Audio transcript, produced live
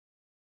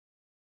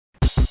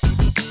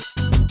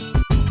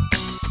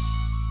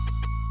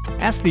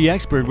Ask the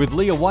expert with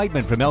Leah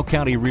Whiteman from Elk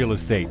County Real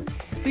Estate.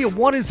 Leah,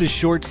 what is a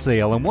short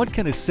sale and what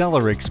can a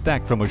seller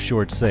expect from a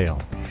short sale?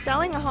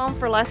 Selling a home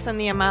for less than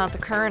the amount the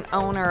current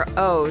owner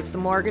owes the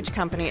mortgage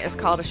company is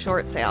called a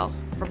short sale.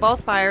 For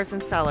both buyers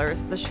and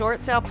sellers, the short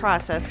sale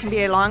process can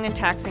be a long and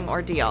taxing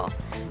ordeal.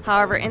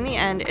 However, in the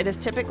end, it is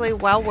typically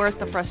well worth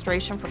the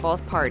frustration for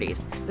both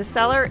parties. The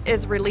seller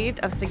is relieved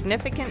of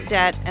significant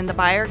debt and the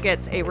buyer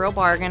gets a real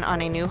bargain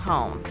on a new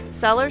home.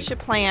 Sellers should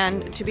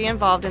plan to be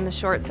involved in the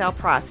short sale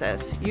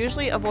process.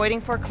 Usually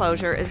avoiding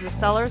foreclosure is the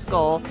seller's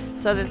goal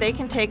so that they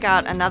can take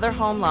out another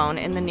home loan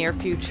in the near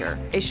future.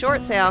 A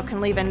short sale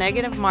can leave a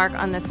negative mark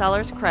on the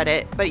seller's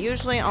credit, but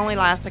usually only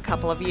lasts a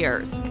couple of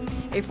years.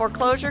 A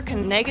foreclosure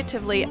can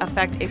negatively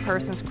affect a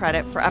person's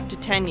credit for up to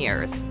 10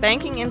 years.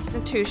 Banking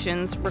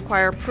institutions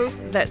require proof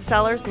that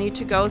sellers need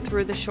to go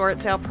through the short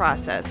sale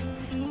process.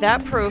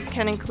 That proof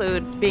can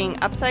include being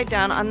upside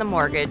down on the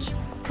mortgage,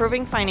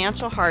 proving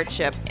financial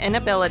hardship,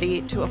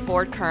 inability to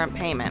afford current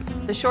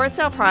payment. The short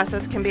sale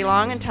process can be a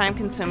long and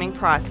time-consuming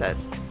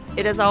process.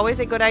 It is always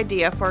a good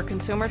idea for a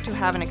consumer to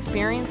have an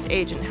experienced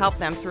agent help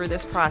them through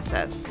this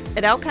process.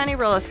 At Elk County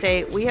Real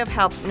Estate, we have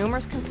helped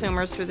numerous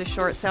consumers through the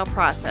short sale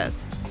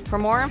process. For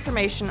more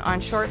information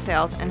on short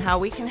sales and how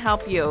we can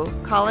help you,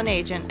 call an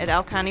agent at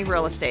Elk County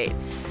Real Estate.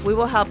 We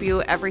will help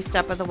you every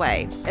step of the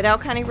way. At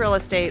Elk County Real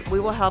Estate, we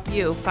will help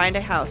you find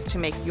a house to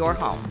make your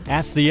home.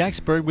 Ask the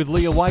expert with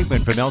Leah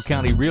Whiteman from Elk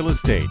County Real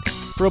Estate.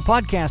 For a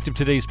podcast of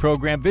today's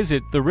program,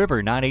 visit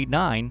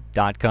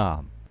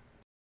theriver989.com.